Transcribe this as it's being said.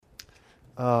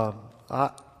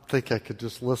I think I could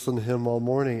just listen to him all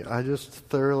morning. I just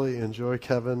thoroughly enjoy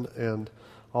Kevin and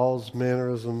all his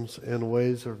mannerisms and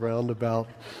ways of roundabout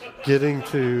getting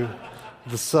to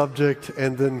the subject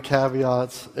and then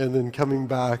caveats and then coming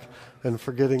back and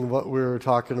forgetting what we were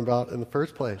talking about in the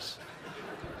first place.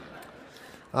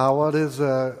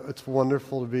 It's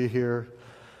wonderful to be here.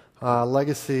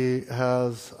 Legacy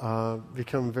has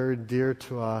become very dear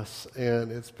to us,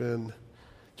 and it's been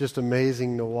just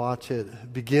amazing to watch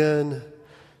it begin,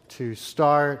 to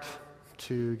start,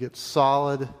 to get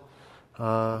solid,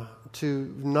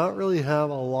 to not really have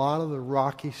a lot of the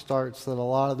rocky starts that a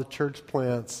lot of the church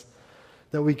plants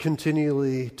that we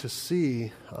continually to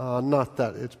see. Not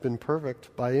that it's been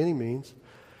perfect by any means.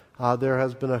 There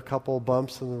has been a couple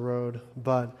bumps in the road,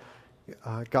 but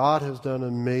God has done an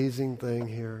amazing thing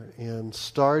here in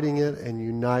starting it and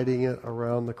uniting it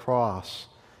around the cross.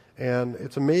 And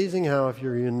it's amazing how if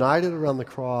you're united around the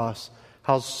cross,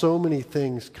 how so many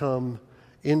things come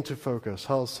into focus,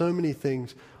 how so many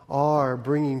things are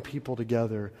bringing people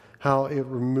together, how it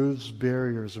removes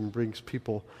barriers and brings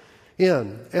people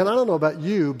in. And I don't know about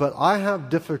you, but I have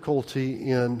difficulty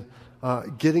in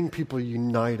getting people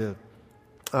united.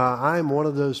 I'm one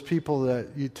of those people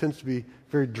that tends to be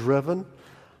very driven.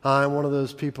 I'm one of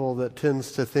those people that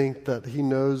tends to think that he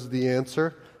knows the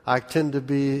answer. I tend to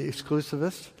be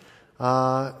exclusivist,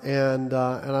 and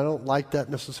I don't like that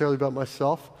necessarily about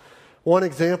myself. One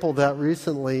example of that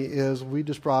recently is we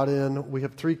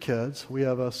have 3 kids. We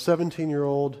have a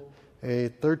 17-year-old, a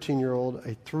 13-year-old,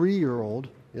 a 3-year-old.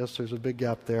 Yes, there's a big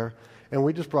gap there. And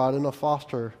we just brought in a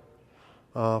foster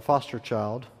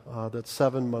child that's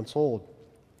 7 months old.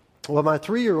 Well, my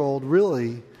 3-year-old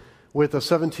really, with a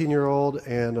 17-year-old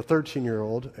and a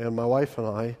 13-year-old, and my wife and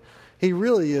I, he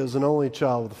really is an only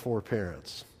child with 4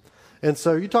 parents. And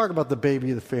so you talk about the baby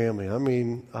of the family. I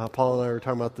mean, Paul and I were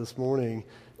talking about this morning,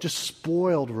 just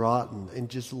spoiled rotten and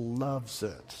just loves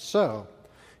it. So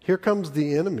here comes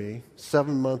the enemy,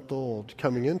 7-month-old,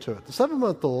 coming into it. The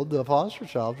 7-month-old, the foster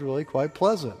child, is really quite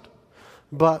pleasant.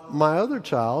 But my other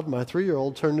child, my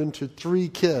 3-year-old, turned into 3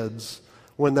 kids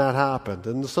when that happened.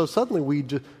 And so suddenly we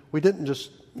didn't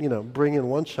just, bring in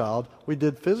one child. We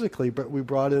did physically, but we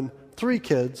brought in 3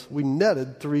 kids. We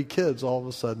netted 3 kids all of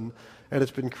a sudden, and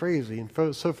it's been crazy.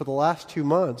 And so for the last 2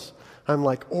 months, I'm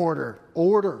like, order.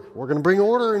 We're going to bring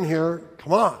order in here.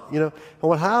 Come on, And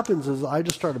what happens is I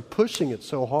just started pushing it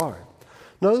so hard.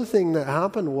 Another thing that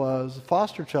happened was the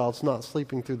foster child's not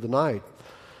sleeping through the night.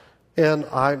 And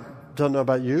I don't know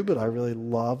about you, but I really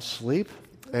love sleep.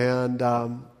 And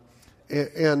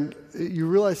you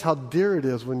realize how dear it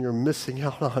is when you're missing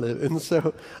out on it. And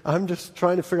so I'm just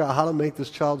trying to figure out how to make this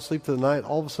child sleep through the night,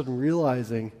 all of a sudden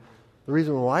realizing the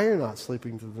reason why you're not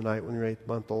sleeping through the night when you're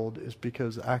 8-month-old is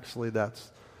because actually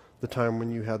that's the time when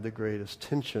you had the greatest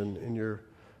tension in your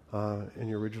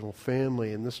original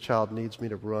family. And this child needs me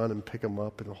to run and pick him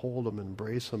up and hold him and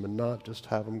embrace him and not just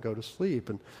have him go to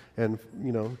sleep and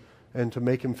to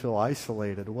make him feel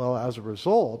isolated. Well, as a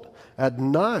result, at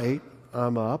night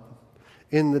I'm up.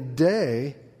 In the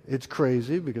day, it's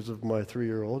crazy because of my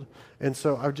 3-year-old. And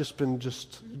so I've just been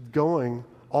going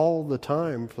all the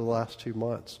time for the last 2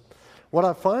 months. What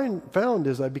I found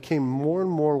is I became more and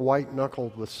more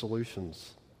white-knuckled with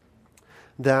solutions.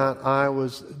 That I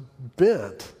was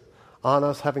bent on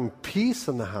us having peace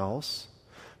in the house,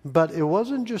 but it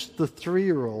wasn't just the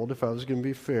 3-year-old, if I was going to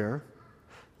be fair,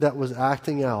 that was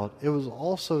acting out. It was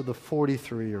also the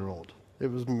 43-year-old. It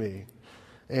was me.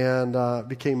 And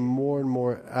became more and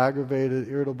more aggravated,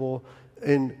 irritable.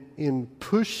 In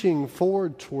pushing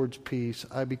forward towards peace,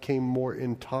 I became more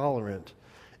intolerant,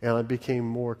 and I became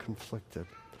more conflicted.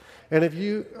 And if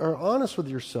you are honest with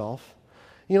yourself,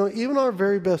 even our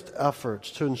very best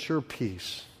efforts to ensure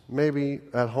peace, maybe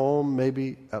at home,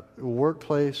 maybe at the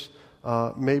workplace,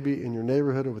 maybe in your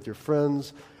neighborhood or with your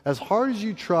friends, as hard as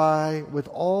you try with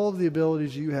all of the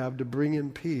abilities you have to bring in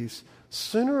peace,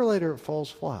 sooner or later it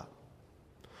falls flat.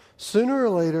 Sooner or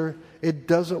later, it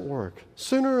doesn't work.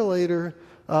 Sooner or later,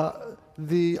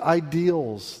 the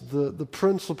ideals, the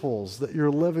principles that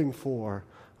you're living for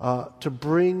to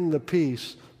bring the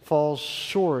peace falls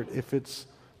short if it's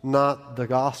not the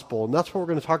gospel. And that's what we're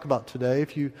going to talk about today.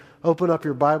 If you open up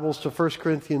your Bibles to 1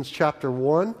 Corinthians chapter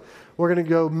 1, we're going to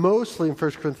go mostly in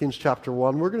 1 Corinthians chapter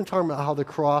 1. We're going to talk about how the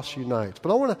cross unites.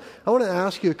 But I want to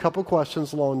ask you a couple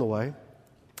questions along the way.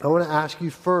 I want to ask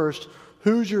you first,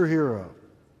 who's your hero?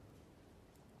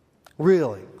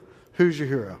 Really? Who's your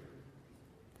hero?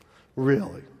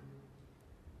 Really?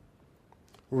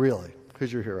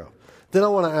 Who's your hero? Then I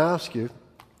want to ask you,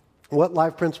 what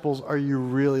life principles are you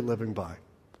really living by?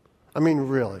 I mean,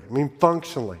 really. I mean,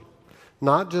 functionally.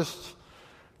 Not just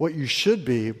what you should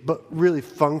be, but really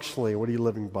functionally, what are you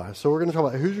living by? So we're going to talk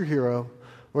about who's your hero.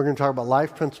 We're going to talk about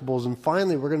life principles. And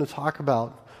finally, we're going to talk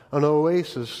about an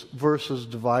oasis versus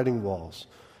dividing walls.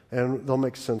 And they'll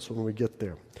make sense when we get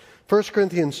there. 1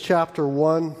 Corinthians chapter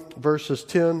 1, verses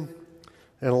 10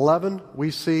 and 11, we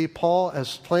see Paul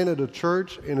has planted a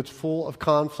church and it's full of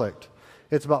conflict.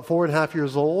 It's about 4.5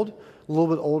 years old, a little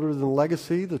bit older than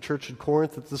Legacy, the church at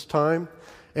Corinth at this time,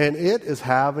 and it is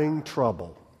having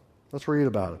trouble. Let's read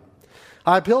about it.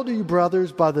 I appeal to you,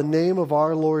 brothers, by the name of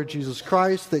our Lord Jesus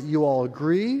Christ, that you all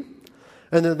agree,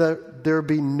 and that there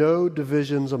be no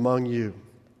divisions among you,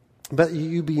 but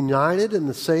you be united in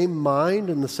the same mind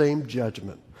and the same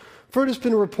judgment. For it has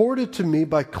been reported to me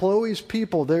by Chloe's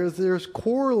people, there's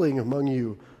quarreling among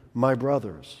you, my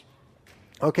brothers.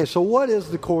 Okay, so what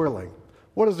is the quarreling?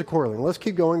 What is the quarreling? Let's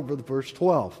keep going with verse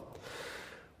 12.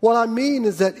 What I mean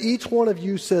is that each one of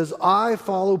you says, I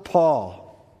follow Paul.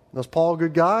 Now, is Paul a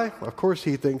good guy? Of course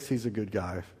he thinks he's a good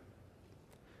guy.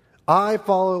 I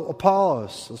follow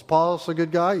Apollos. Is Apollos a good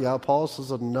guy? Yeah, Apollos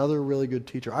is another really good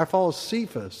teacher. I follow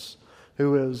Cephas,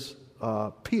 who is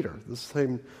Peter, the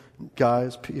same guy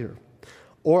as Peter.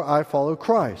 Or I follow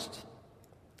Christ.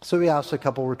 So he asks a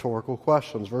couple rhetorical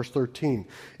questions. Verse 13,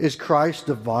 is Christ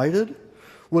divided?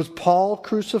 Was Paul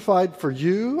crucified for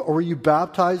you, or were you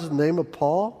baptized in the name of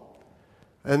Paul?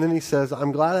 And then he says,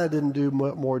 I'm glad I didn't do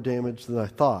more damage than I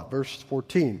thought. Verse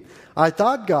 14, I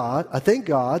thank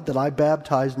God that I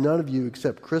baptized none of you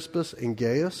except Crispus and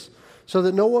Gaius, so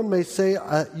that no one may say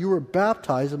you were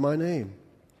baptized in my name.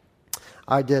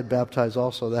 I did baptize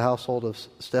also the household of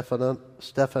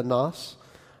Stephanas,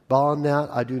 but on that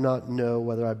I do not know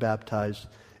whether I baptized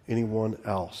anyone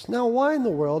else. Now, why in the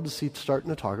world is he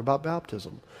starting to talk about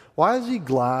baptism? Why is he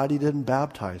glad he didn't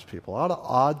baptize people? What an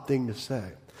odd thing to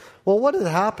say. Well, what had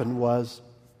happened was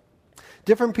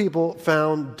different people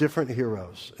found different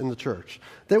heroes in the church.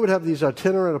 They would have these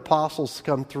itinerant apostles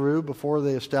come through before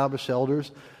they established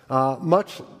elders,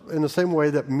 much in the same way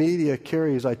that media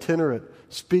carries itinerant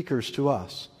speakers to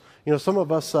us. You know, some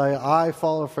of us say, I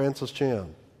follow Francis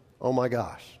Chan. Oh my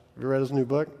gosh. Have you read his new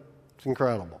book? It's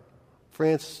incredible.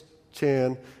 Francis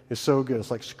Chan is so good.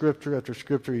 It's like scripture after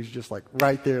scripture. He's just like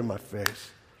right there in my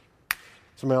face.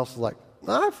 Somebody else is like,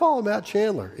 I follow Matt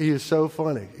Chandler. He is so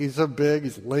funny. He's so big.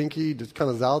 He's lanky. Just kind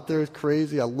of out there. He's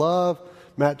crazy. I love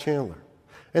Matt Chandler.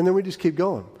 And then we just keep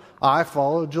going. I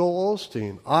follow Joel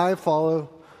Osteen. I follow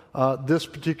this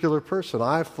particular person.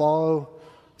 I follow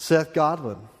Seth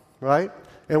Godin, right?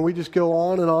 And we just go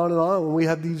on and on and on. And we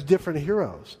have these different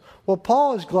heroes. Well,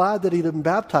 Paul is glad that he didn't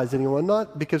baptize anyone,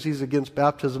 not because he's against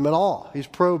baptism at all. He's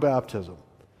pro-baptism.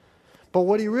 But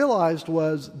what he realized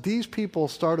was these people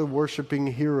started worshiping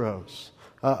heroes,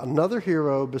 another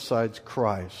hero besides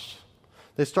Christ.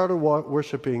 They started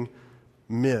worshiping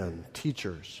men,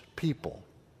 teachers, people.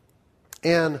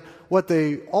 And what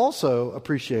they also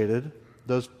appreciated,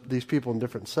 these people in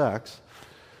different sects,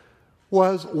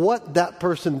 was what that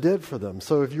person did for them.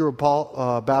 So if you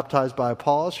were baptized by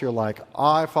Apollos, you're like,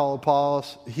 I follow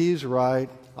Apollos, he's right.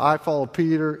 I follow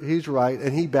Peter, he's right,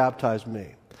 and he baptized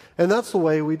me. And that's the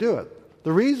way we do it.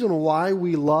 The reason why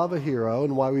we love a hero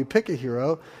and why we pick a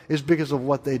hero is because of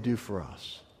what they do for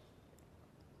us.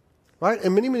 Right?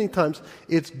 And many, many times,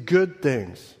 it's good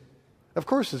things. Of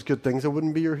course it's good things. It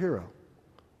wouldn't be your hero.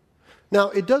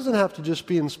 Now, it doesn't have to just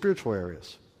be in spiritual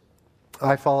areas.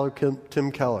 I follow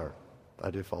Tim Keller. I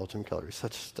do follow Tim Keller. He's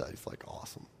such a stud. He's like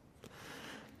awesome.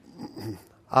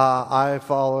 I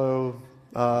follow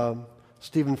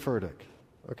Stephen Furtick.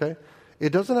 Okay?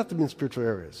 It doesn't have to be in spiritual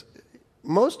areas.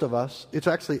 Most of us, it's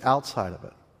actually outside of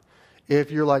it.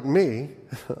 If you're like me,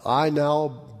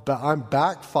 I'm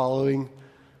back following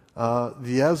the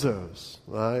Ezzos.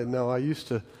 I used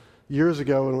to, years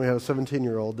ago when we had a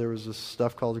 17-year-old, there was this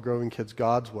stuff called Growing Kids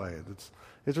God's Way.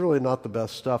 It's really not the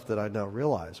best stuff that I now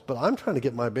realize. But I'm trying to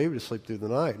get my baby to sleep through the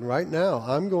night. And right now,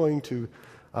 I'm going to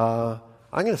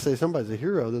say somebody's a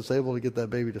hero that's able to get that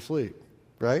baby to sleep.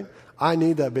 Right? I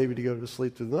need that baby to go to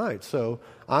sleep through the night. So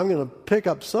I'm going to pick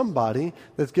up somebody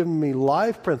that's given me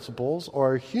life principles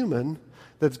or a human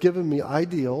that's given me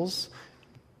ideals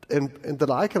and that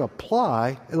I can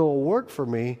apply and it'll work for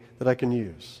me that I can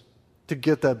use to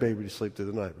get that baby to sleep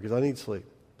through the night because I need sleep.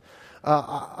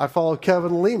 I follow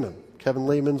Kevin Lehman. Kevin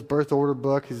Lehman's birth order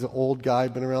book. He's an old guy,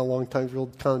 been around a long time. He's a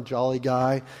real kind of jolly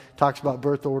guy. Talks about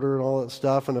birth order and all that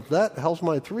stuff. And if that helps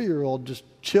my 3-year-old just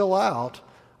chill out,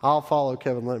 I'll follow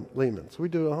Kevin Lehman. So we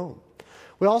do it at home.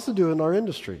 We also do it in our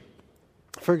industry.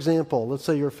 For example, let's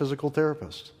say you're a physical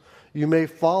therapist. You may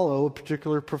follow a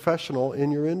particular professional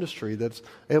in your industry that's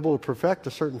able to perfect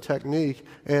a certain technique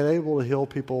and able to heal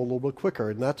people a little bit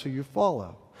quicker, and that's who you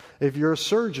follow. If you're a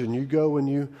surgeon, you go and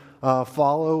you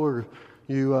follow or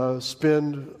you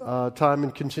spend time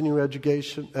in continuing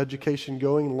education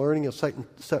going and learning a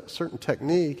certain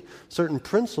technique, certain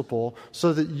principle,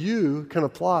 so that you can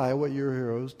apply what your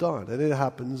hero's done. And it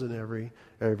happens in every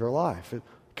area of your life. It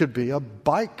could be a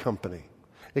bike company.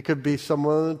 It could be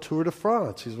someone on the Tour de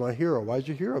France. He's my hero. Why is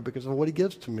he a hero? Because of what he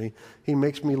gives to me. He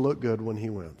makes me look good when he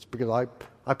wins because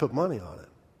I put money on it.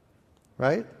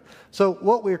 Right? So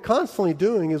what we're constantly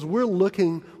doing is we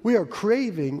are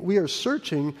craving, we are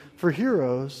searching for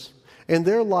heroes and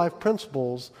their life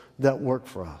principles that work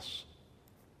for us.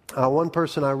 One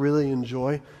person I really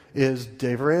enjoy is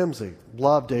Dave Ramsey.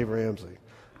 Love Dave Ramsey.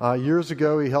 Years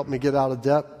ago, he helped me get out of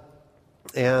debt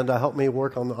and helped me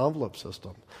work on the envelope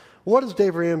system. What does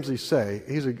Dave Ramsey say?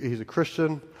 He's a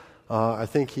Christian. I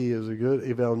think he is a good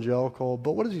evangelical.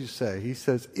 But what does he say? He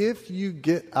says, if you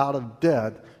get out of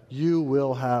debt, you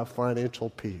will have financial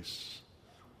peace.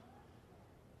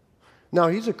 Now,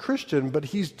 he's a Christian, but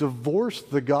he's divorced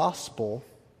the gospel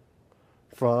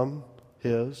from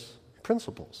his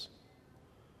principles.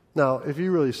 Now, if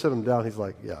you really sit him down, he's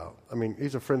like, yeah. I mean,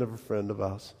 he's a friend of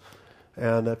us.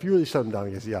 And if you really sit him down,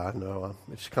 he goes, yeah, I know.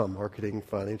 It's kind of marketing,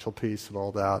 financial peace and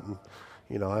all that. And,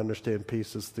 I understand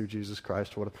peace is through Jesus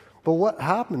Christ or whatever. But what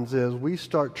happens is we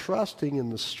start trusting in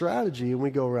the strategy and we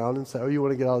go around and say, oh, you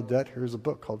want to get out of debt? Here's a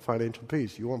book called Financial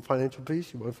Peace. You want financial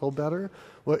peace? You want to feel better?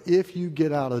 Well, if you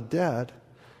get out of debt,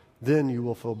 then you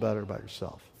will feel better about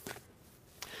yourself.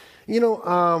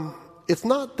 It's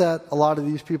not that a lot of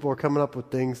these people are coming up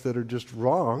with things that are just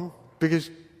wrong, because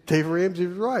Dave Ramsey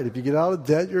is right. If you get out of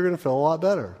debt, you're going to feel a lot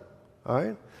better. All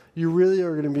right? You really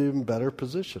are going to be in a better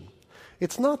position.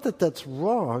 It's not that that's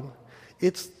wrong.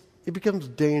 It becomes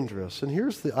dangerous. And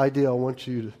here's the idea I want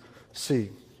you to see.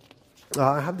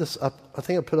 I have this up. I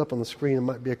think I put up on the screen. It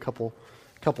might be a couple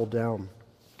down.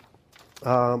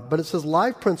 But it says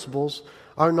life principles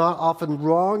are not often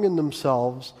wrong in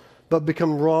themselves, but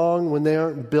become wrong when they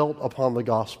aren't built upon the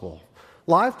gospel.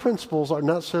 Life principles are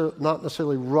not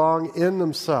necessarily wrong in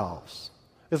themselves.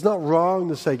 It's not wrong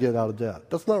to say get out of debt.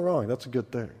 That's not wrong. That's a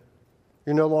good thing.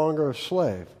 You're no longer a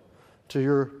slave to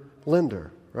your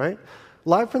lender, right?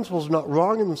 Life principles are not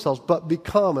wrong in themselves, but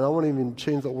become, and I won't even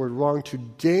change that word wrong to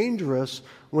dangerous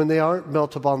when they aren't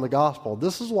built upon the gospel.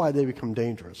 This is why they become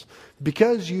dangerous.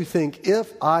 Because you think,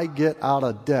 if I get out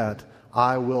of debt,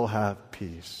 I will have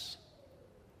peace.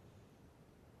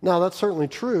 Now, that's certainly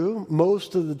true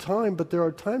most of the time, but there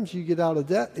are times you get out of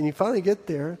debt and you finally get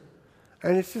there,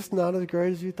 and it's just not as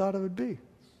great as you thought it would be.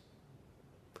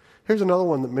 Here's another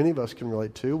one that many of us can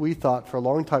relate to. We thought for a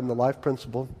long time the life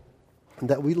principle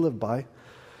that we live by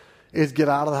is get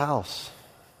out of the house.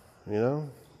 No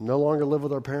longer live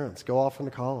with our parents. Go off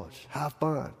into college. Have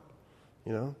fun.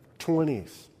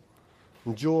 20s.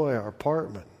 Enjoy our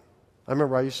apartment. I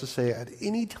remember I used to say at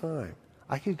any time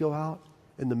I could go out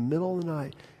in the middle of the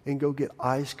night and go get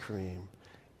ice cream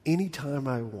anytime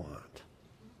I want.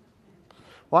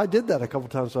 Well, I did that a couple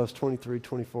times when I was 23,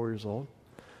 24 years old.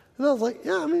 And I was like,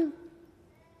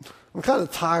 I'm kind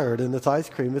of tired in this ice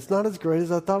cream. It's not as great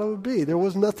as I thought it would be. There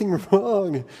was nothing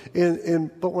wrong.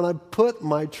 But when I put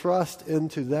my trust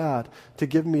into that to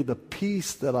give me the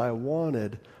peace that I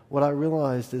wanted, what I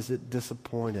realized is it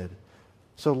disappointed.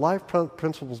 So life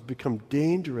principles become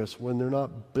dangerous when they're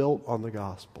not built on the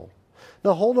gospel.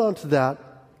 Now hold on to that,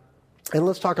 and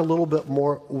let's talk a little bit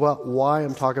more about why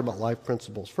I'm talking about life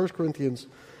principles. 1 Corinthians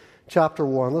chapter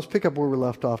 1. Let's pick up where we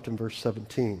left off in verse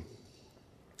 17.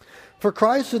 For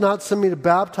Christ did not send me to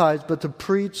baptize, but to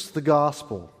preach the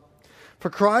gospel.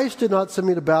 For Christ did not send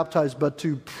me to baptize, but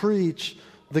to preach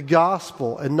the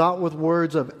gospel, and not with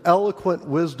words of eloquent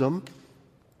wisdom.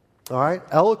 All right,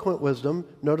 eloquent wisdom,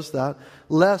 notice that,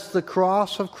 lest the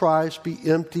cross of Christ be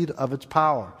emptied of its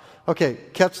power. Okay,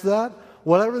 catch that?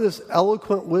 Whatever this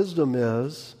eloquent wisdom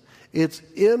is, it's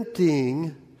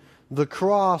emptying the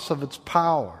cross of its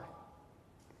power.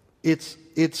 It's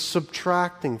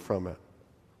subtracting from it.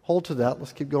 Hold to that.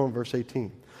 Let's keep going, verse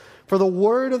 18. For the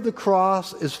word of the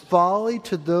cross is folly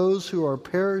to those who are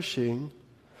perishing,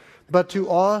 but to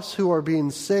us who are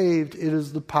being saved, it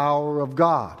is the power of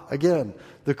God. Again,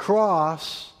 the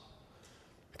cross,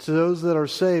 to those that are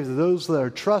saved, to those that are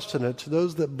trusting it, to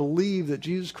those that believe that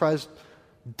Jesus Christ's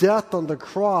death on the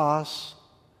cross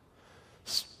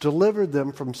delivered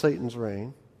them from Satan's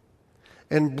reign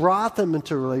and brought them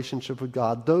into a relationship with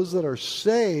God. Those that are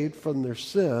saved from their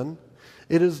sin,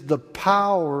 it is the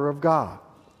power of God.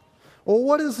 Well,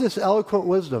 what is this eloquent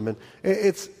wisdom? And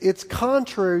it's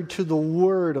contrary to the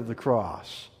word of the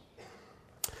cross.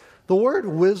 The word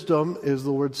wisdom is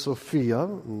the word Sophia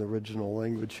in the original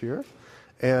language here,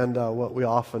 and what we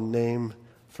often name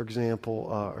for example,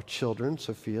 are children.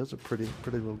 Sophia is a pretty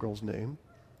little girl's name.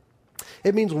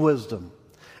 It means wisdom.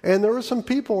 And there were some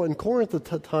people in Corinth at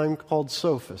the time called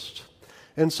sophists.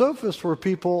 And sophists were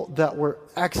people that were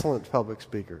excellent public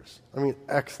speakers. I mean,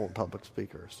 excellent public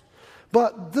speakers.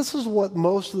 But this is what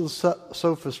most of the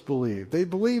sophists believed. They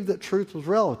believed that truth was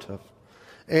relative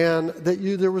and that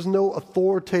there was no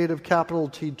authoritative capital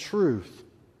T truth.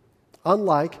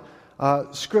 Unlike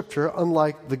Scripture,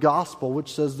 unlike the gospel,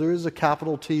 which says there is a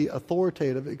capital T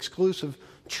authoritative, exclusive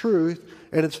truth,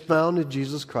 and it's found in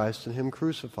Jesus Christ and Him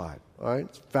crucified. All right?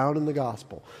 It's found in the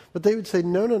gospel. But they would say,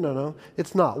 no,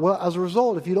 it's not. Well, as a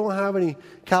result, if you don't have any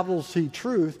capital T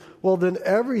truth, well, then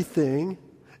everything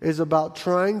is about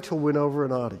trying to win over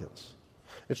an audience.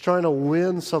 It's trying to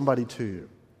win somebody to you.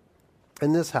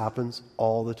 And this happens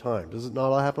all the time. Does it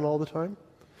not happen all the time?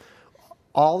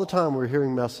 All the time we're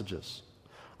hearing messages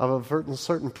of a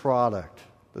certain product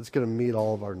that's going to meet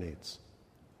all of our needs.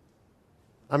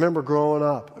 I remember growing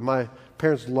up, and my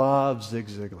parents loved Zig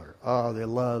Ziglar. Oh, they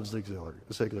loved Zig Ziglar.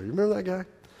 You remember that guy?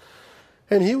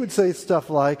 And he would say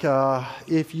stuff like,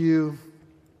 if you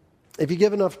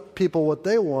give enough people what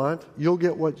they want, you'll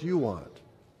get what you want.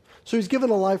 So he's given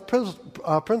a life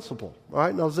principle. All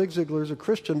right? Now, Zig Ziglar is a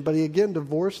Christian, but he, again,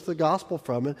 divorced the gospel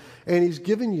from it, and he's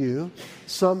given you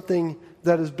something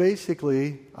that is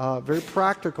basically very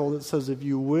practical that says if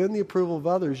you win the approval of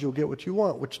others, you'll get what you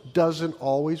want, which doesn't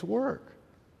always work.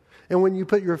 And when you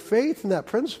put your faith in that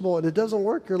principle and it doesn't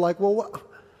work, you're like, well,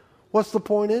 what's the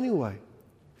point anyway?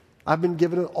 I've been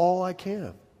given it all I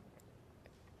can.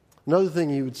 Another thing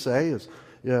he would say is,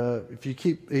 if you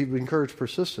he would encourage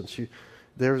persistence. He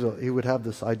would have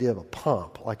this idea of a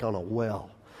pump, like on a well.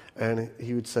 And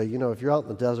he would say, if you're out in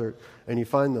the desert and you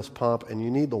find this pump and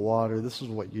you need the water, this is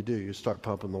what you do. You start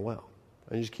pumping the well.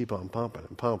 And you just keep on pumping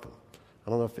and pumping. I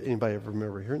don't know if anybody ever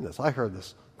remember hearing this. I heard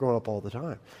this growing up all the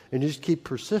time. And you just keep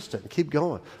persistent and keep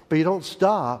going. But you don't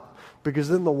stop, because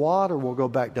then the water will go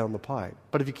back down the pipe.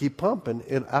 But if you keep pumping,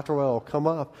 after a while it'll come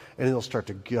up and it'll start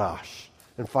to gush.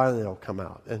 And finally it'll come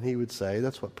out. And he would say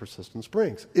that's what persistence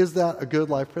brings. Is that a good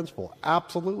life principle?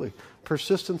 Absolutely.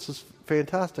 Persistence is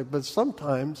fantastic. But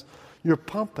sometimes you're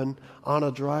pumping on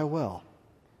a dry well.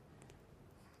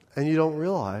 And you don't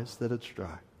realize that it's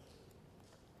dry.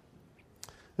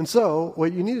 And so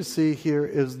what you need to see here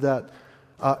is that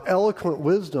eloquent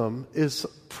wisdom is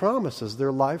promises.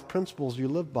 They're life principles you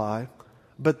live by,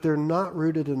 but they're not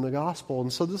rooted in the gospel.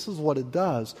 And so this is what it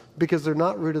does. Because they're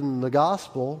not rooted in the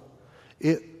gospel,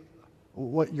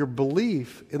 what your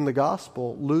belief in the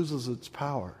gospel loses its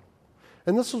power.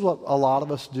 And this is what a lot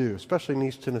of us do, especially in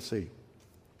East Tennessee.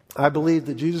 I believe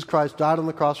that Jesus Christ died on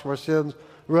the cross for our sins,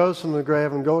 rose from the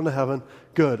grave, and going to heaven.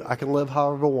 Good, I can live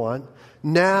however I want.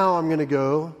 Now I'm going to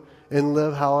go and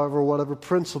live whatever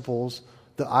principles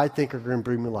that I think are going to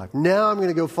bring me life. Now I'm going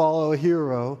to go follow a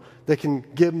hero that can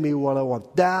give me what I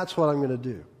want. That's what I'm going to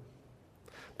do.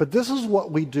 But this is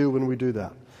what we do when we do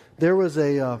that. There's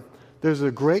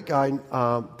a great guy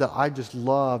that I just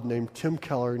love named Tim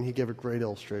Keller, and he gave a great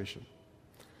illustration.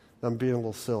 I'm being a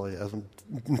little silly as I'm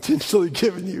intentionally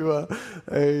giving you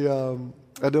an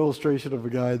illustration of a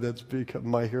guy that's become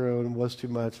my hero and was too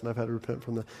much, and I've had to repent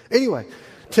from that. Anyway,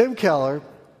 Tim Keller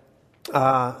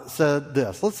said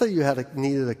this. Let's say you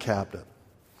needed a cabinet,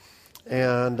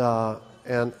 and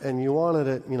you wanted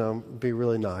it, be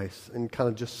really nice and kind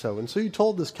of just so. And so you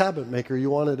told this cabinet maker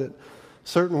you wanted it a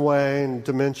certain way and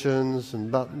dimensions and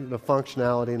about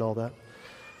functionality and all that.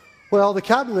 Well, the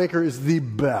cabinet maker is the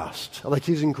best. Like,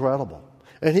 he's incredible.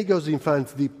 And he goes and he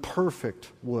finds the perfect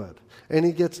wood. And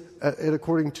he gets it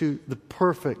according to the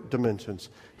perfect dimensions.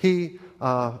 He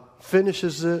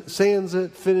finishes it, sands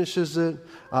it, finishes it.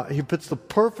 He puts the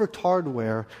perfect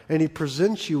hardware, and he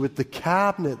presents you with the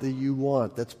cabinet that you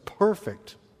want that's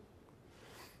perfect.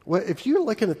 Well, if you're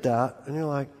looking at that and you're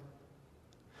like,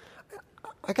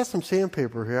 I got some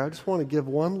sandpaper here. I just want to give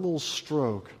one little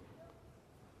stroke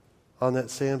on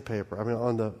that sandpaper. I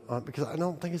mean, because I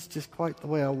don't think it's just quite the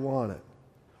way I want it.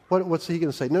 What's he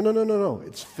going to say? No.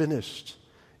 It's finished.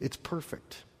 It's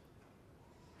perfect.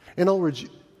 In other words,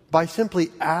 by simply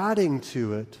adding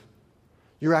to it,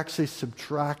 you're actually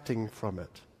subtracting from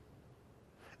it.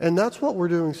 And that's what we're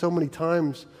doing so many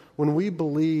times when we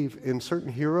believe in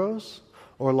certain heroes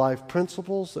or life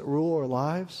principles that rule our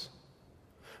lives.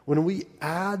 When we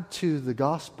add to the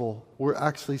gospel, we're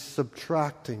actually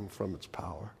subtracting from its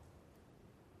power.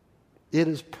 It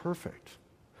is perfect.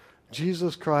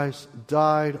 Jesus Christ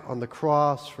died on the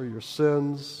cross for your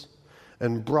sins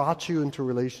and brought you into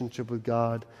relationship with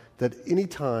God, that any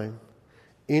time,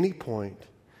 any point,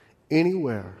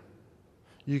 anywhere,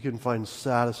 you can find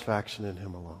satisfaction in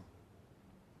Him alone.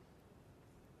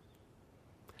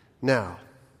 Now,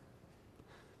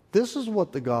 this is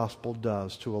what the gospel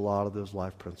does to a lot of those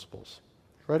life principles.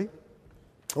 Ready?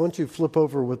 I want you to flip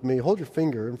over with me. Hold your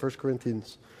finger in 1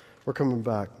 Corinthians. We're coming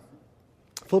back.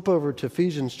 Flip over to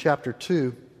Ephesians chapter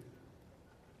 2.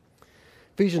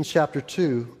 Ephesians chapter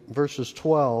 2, verses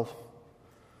 12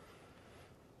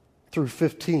 through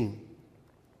 15.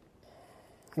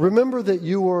 Remember that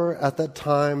you were at that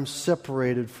time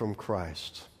separated from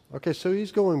Christ. Okay, so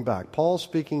he's going back. Paul's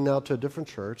speaking now to a different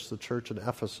church, the church in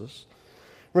Ephesus.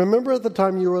 Remember at the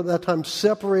time you were at that time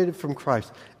separated from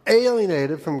Christ,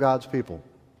 alienated from God's people,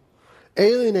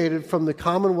 alienated from the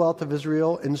commonwealth of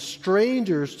Israel, and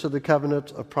strangers to the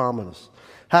covenant of promise,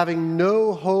 having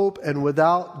no hope and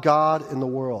without God in the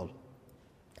world.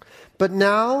 But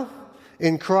now,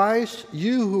 in Christ,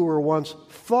 you who were once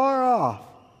far off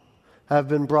have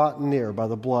been brought near by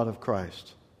the blood of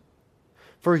Christ.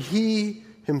 For he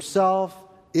himself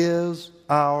is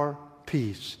our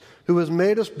peace, who has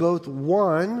made us both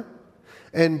one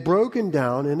and broken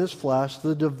down in his flesh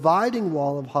the dividing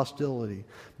wall of hostility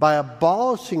by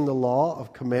abolishing the law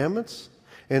of commandments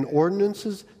and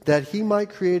ordinances, that he might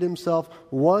create himself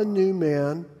one new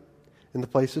man in the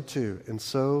place of two, and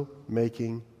so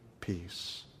making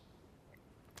peace.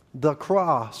 The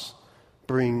cross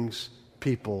brings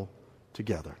people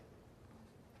together.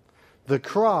 The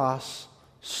cross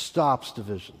stops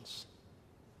divisions.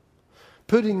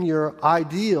 Putting your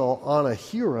ideal on a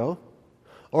hero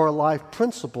or a life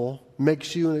principle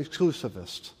makes you an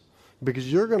exclusivist,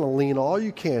 because you're going to lean all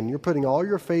you can. You're putting all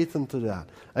your faith into that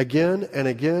again and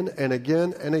again and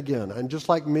again and again. And just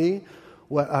like me,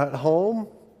 at home,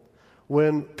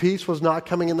 when peace was not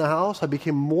coming in the house, I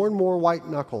became more and more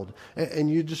white-knuckled. And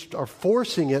you just are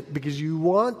forcing it because you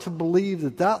want to believe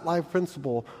that that life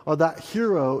principle or that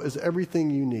hero is everything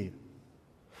you need.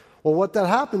 Well, what that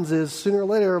happens is sooner or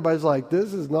later everybody's like,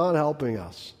 this is not helping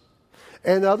us.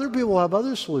 And other people have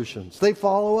other solutions. They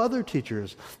follow other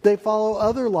teachers. They follow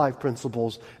other life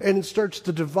principles. And it starts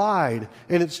to divide.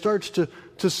 And it starts to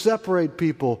separate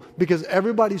people because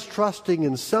everybody's trusting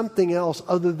in something else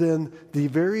other than the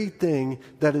very thing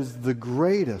that is the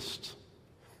greatest,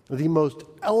 the most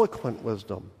eloquent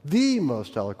wisdom, the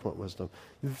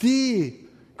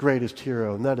greatest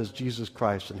hero, and that is Jesus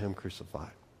Christ and him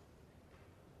crucified.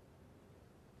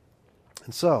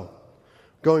 And so,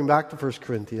 going back to 1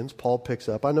 Corinthians, Paul picks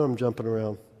up. I know I'm jumping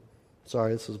around.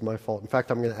 Sorry, this is my fault. In fact,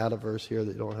 I'm going to add a verse here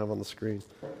that you don't have on the screen.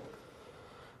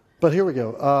 But here we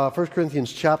go. 1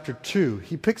 Corinthians chapter 2.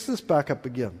 He picks this back up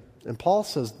again. And Paul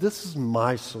says, this is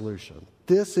my solution.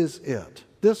 This is it.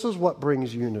 This is what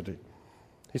brings unity.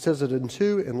 He says it in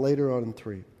 2 and later on in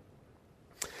 3.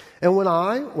 And when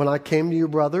I came to you,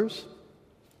 brothers,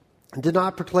 did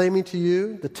not proclaiming to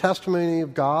you the testimony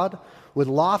of God with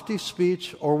lofty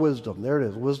speech or wisdom. There it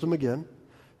is, wisdom again.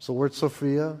 It's the word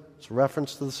Sophia. It's a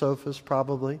reference to the sophist,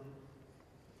 probably.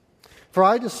 For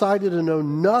I decided to know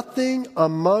nothing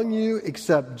among you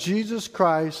except Jesus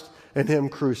Christ and him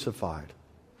crucified.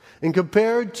 And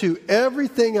compared to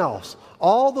everything else,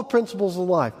 all the principles of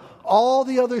life, all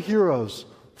the other heroes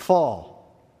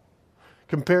fall.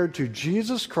 Compared to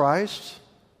Jesus Christ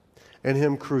and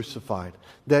him crucified.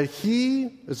 That he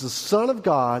is the Son of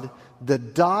God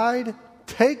that died,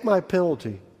 take my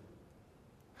penalty,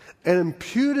 and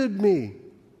imputed me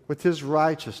with his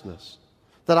righteousness,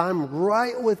 that I'm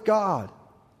right with God,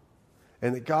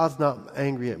 and that God's not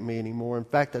angry at me anymore. In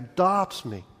fact, adopts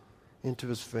me into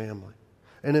his family,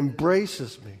 and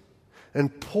embraces me,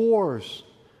 and pours,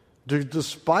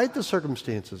 despite the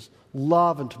circumstances,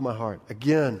 love into my heart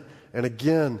again and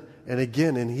again and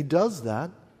again. And he does that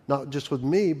not just with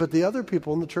me, but the other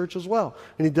people in the church as well.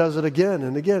 And he does it again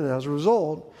and again. And as a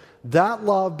result, that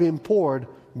love being poured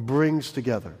brings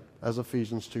together, as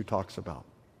Ephesians 2 talks about.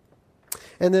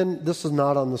 And then this is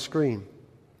not on the screen.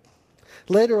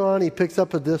 Later on, he picks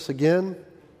up at this again,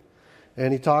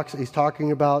 and he's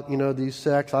talking about, these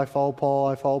sects. I follow Paul,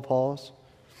 I follow Apollos.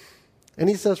 And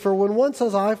he says, for when one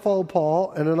says, I follow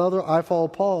Paul, and another, I follow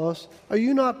Apollos, are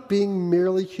you not being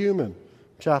merely human?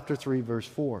 Chapter 3, verse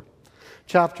 4.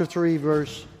 Chapter 3,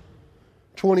 verse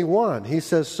 21, he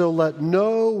says, so let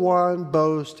no one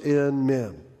boast in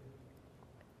men.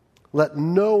 Let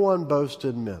no one boast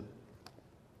in men.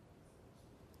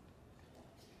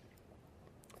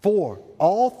 For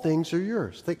all things are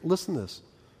yours. Listen to this.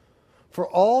 For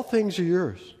all things are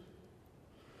yours.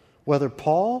 Whether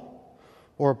Paul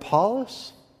or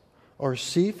Apollos or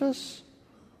Cephas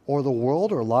or the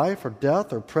world or life or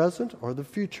death or present or the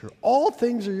future. All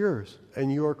things are yours,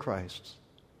 and you are Christ's.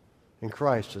 And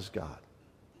Christ is God.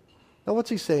 Now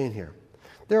what's he saying here?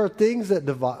 There are things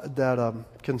that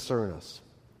concern us.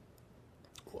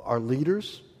 Our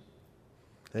leaders,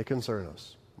 They concern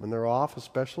us. When they're off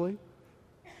especially,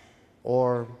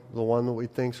 or the one that we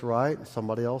think's right and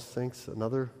somebody else thinks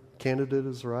another candidate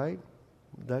is right,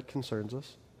 that concerns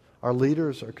us. Our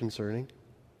leaders are concerning.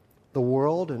 The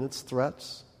world and its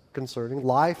threats concerning.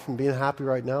 Life and being happy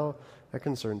right now, that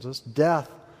concerns us. Death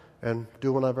and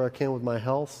do whatever I can with my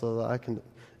health so that I can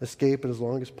escape it as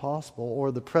long as possible.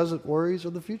 Or the present worries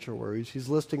or the future worries. He's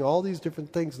listing all these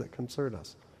different things that concern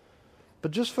us.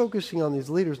 But just focusing on these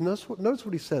leaders, notice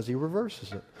what he says. He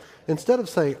reverses it. Instead of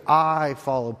saying, I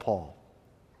follow Paul,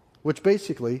 which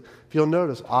basically, if you'll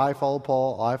notice, I follow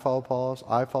Paul, I follow Apollos,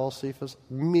 I follow Cephas,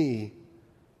 me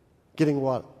getting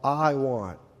what I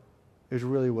want is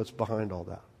really what's behind all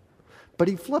that. But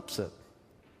he flips it.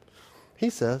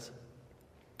 He says,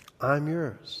 I'm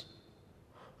yours.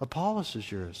 Apollos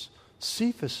is yours.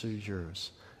 Cephas is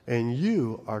yours. And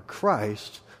you are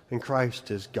Christ, and Christ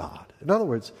is God. In other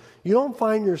words, you don't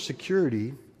find your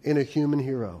security in a human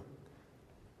hero.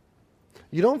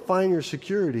 You don't find your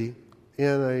security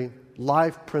in a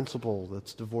life principle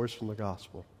that's divorced from the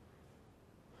gospel.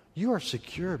 You are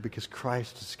secure because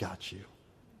Christ has got you.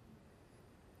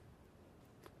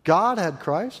 God had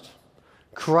Christ.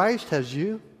 Christ has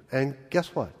you. And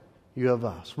guess what? You have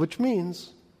us. Which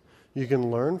means you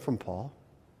can learn from Paul.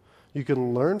 You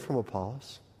can learn from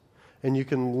Apollos. And you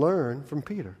can learn from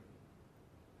Peter.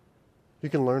 You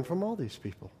can learn from all these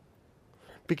people.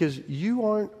 Because you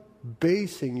aren't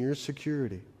basing your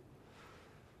security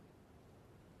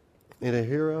in a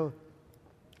hero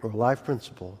or a life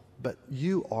principle, but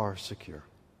you are secure.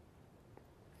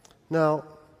 Now,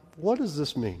 what does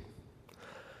this mean?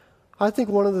 I think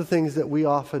one of the things that we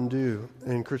often do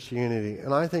in Christianity,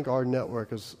 and I think our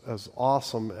network, is as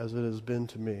awesome as it has been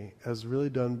to me, has really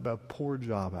done a poor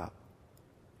job at,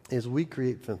 is we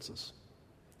create fences.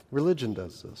 Religion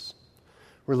does this.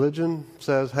 Religion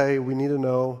says, hey, we need to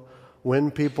know when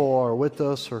people are with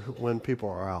us or when people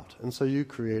are out. And so you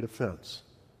create a fence,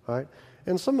 right?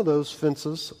 And some of those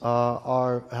fences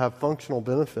have functional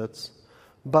benefits,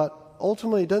 but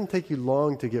ultimately it doesn't take you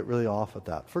long to get really off at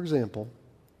that. For example,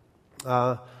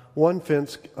 one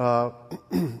fence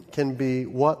can be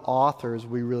what authors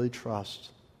we really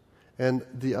trust and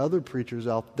the other preachers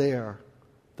out there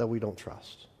that we don't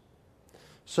trust.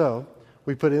 So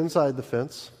we put inside the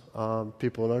fence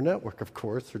people in our network, of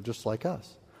course, are just like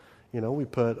us. You know, we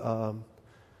put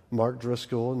Mark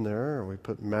Driscoll in there, or we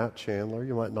put Matt Chandler.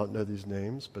 You might not know these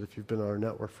names, but if you've been in our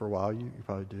network for a while, you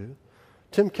probably do.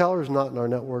 Tim Keller's not in our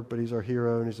network, but he's our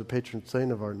hero, and he's a patron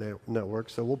saint of our network,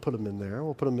 so we'll put him in there.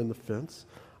 We'll put him in the fence.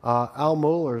 Al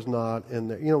Mohler's not in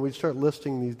there. You know, we start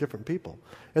listing these different people.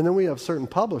 And then we have certain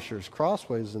publishers.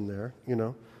 Crossway's in there, you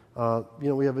know.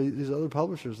 We have these other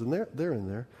publishers, and they're in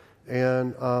there.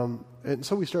 And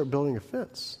so we start building a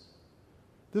fence.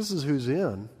 This is who's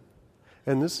in,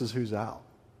 and this is who's out.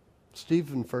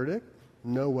 Stephen Furtick,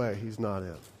 no way he's not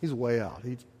in. He's way out.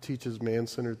 He teaches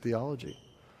man-centered theology.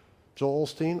 Joel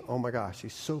Osteen, oh my gosh,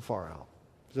 he's so far out.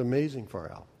 He's amazing far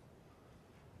out.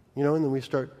 You know, and then we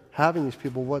start having these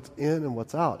people, what's in and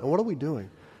what's out. And what are we doing?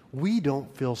 We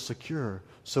don't feel secure,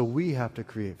 so we have to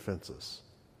create fences.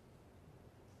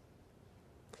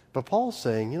 But Paul's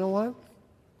saying, you know what?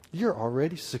 You're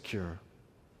already secure.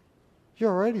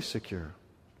 You're already secure.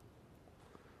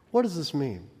 What does this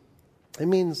mean? It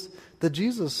means that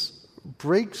Jesus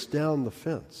breaks down the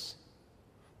fence.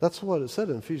 That's what it said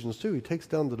in Ephesians 2. He takes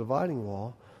down the dividing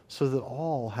wall so that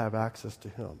all have access to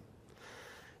him.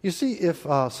 You see, if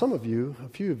some of you, a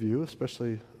few of you,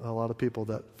 especially a lot of people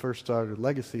that first started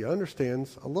Legacy,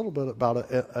 understands a little bit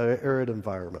about an arid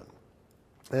environment.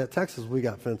 And at Texas, we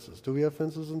got fences. Do we have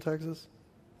fences in Texas?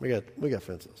 We got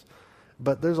fences.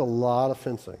 But there's a lot of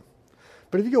fencing.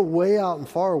 But if you go way out in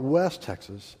far west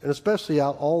Texas, and especially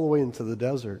out all the way into the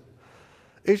desert,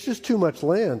 it's just too much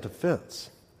land to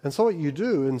fence. And so what you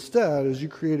do instead is you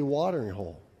create a watering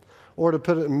hole. Or to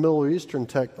put it in Middle Eastern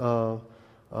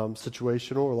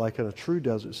situation, or like in a true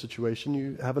desert situation,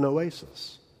 you have an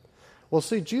oasis. Well,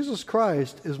 see, Jesus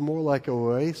Christ is more like an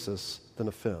oasis than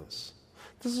a fence.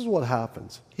 This is what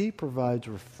happens. He provides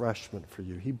refreshment for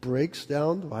you. He breaks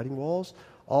down dividing walls.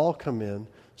 All come in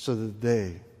so that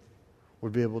they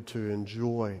would be able to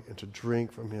enjoy and to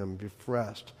drink from him, be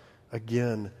refreshed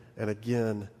again and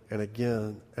again and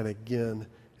again and again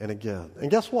and again.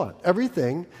 And guess what?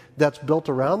 Everything that's built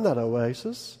around that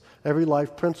oasis, every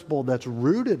life principle that's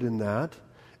rooted in that,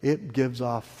 it gives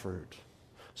off fruit.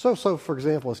 So for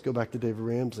example, let's go back to David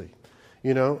Ramsey.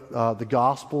 You know, the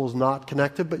gospel is not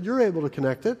connected, but you're able to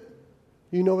connect it.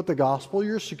 You know what the gospel,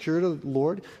 you're secure to the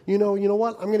Lord. You know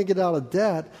what? I'm going to get out of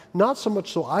debt, not so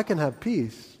much so I can have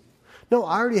peace, No,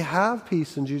 I already have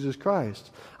peace in Jesus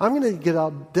Christ. I'm going to get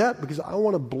out of debt because I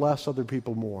want to bless other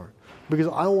people more, because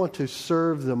I want to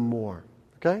serve them more.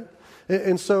 Okay?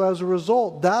 And so as a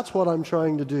result, that's what I'm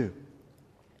trying to do.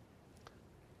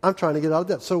 I'm trying to get out of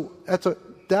debt. So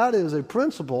that is a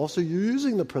principle. So you're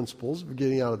using the principles of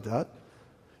getting out of debt.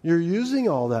 You're using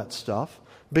all that stuff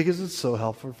because it's so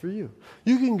helpful for you.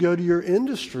 You can go to your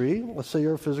industry, let's say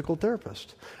you're a physical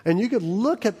therapist, and you could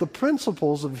look at the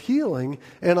principles of healing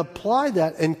and apply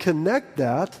that and connect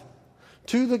that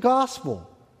to the gospel.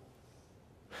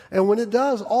 And when it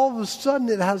does, all of a sudden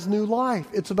it has new life.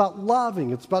 It's about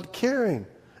loving. It's about caring.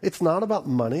 It's not about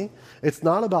money. It's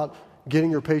not about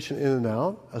getting your patient in and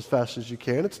out as fast as you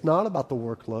can. It's not about the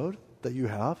workload that you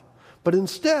have. But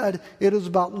instead, it is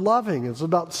about loving. It's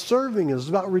about serving. It's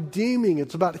about redeeming.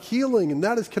 It's about healing. And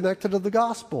that is connected to the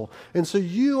gospel. And so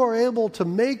you are able to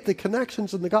make the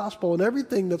connections in the gospel, and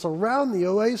everything that's around the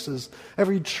oasis,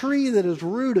 every tree that is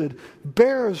rooted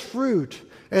bears fruit.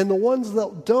 And the ones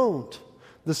that don't,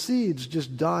 the seeds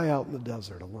just die out in the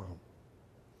desert alone.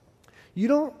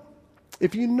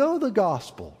 If you know the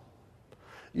gospel,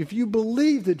 if you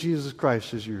believe that Jesus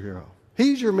Christ is your hero,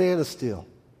 He's your man of steel.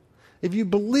 If you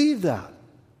believe that,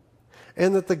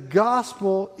 and that the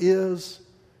gospel is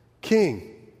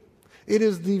king, it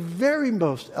is the very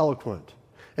most eloquent,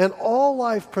 and all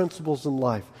life principles in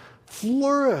life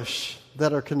flourish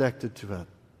that are connected to it.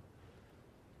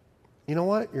 You know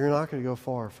what? You're not going to go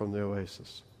far from the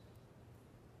oasis.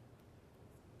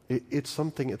 It's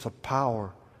a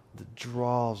power that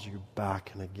draws you back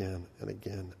and again and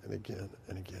again and again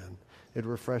and again. It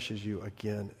refreshes you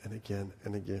again and again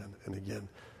and again and again.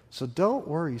 So don't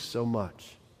worry so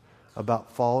much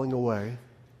about falling away.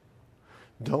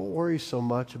 Don't worry so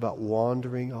much about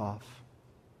wandering off.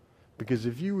 Because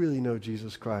if you really know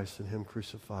Jesus Christ and Him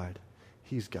crucified,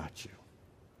 He's got you.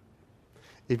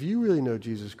 If you really know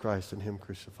Jesus Christ and Him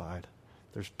crucified,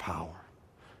 there's power.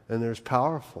 And there's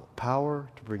power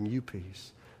to bring you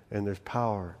peace. And there's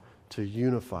power to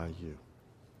unify you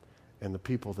and the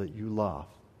people that you love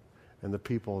and the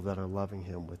people that are loving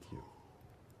Him with you.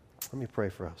 Let me pray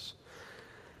for us.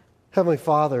 Heavenly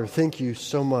Father, thank you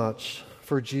so much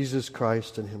for Jesus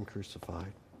Christ and Him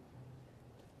crucified.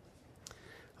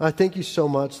 I thank you so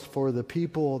much for the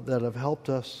people that have helped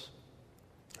us,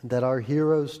 that are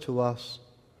heroes to us.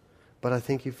 But I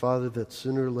thank you, Father, that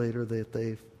sooner or later that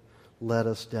they've let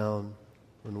us down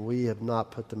when we have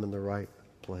not put them in the right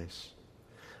place.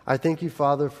 I thank you,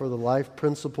 Father, for the life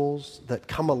principles that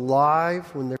come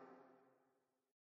alive when they're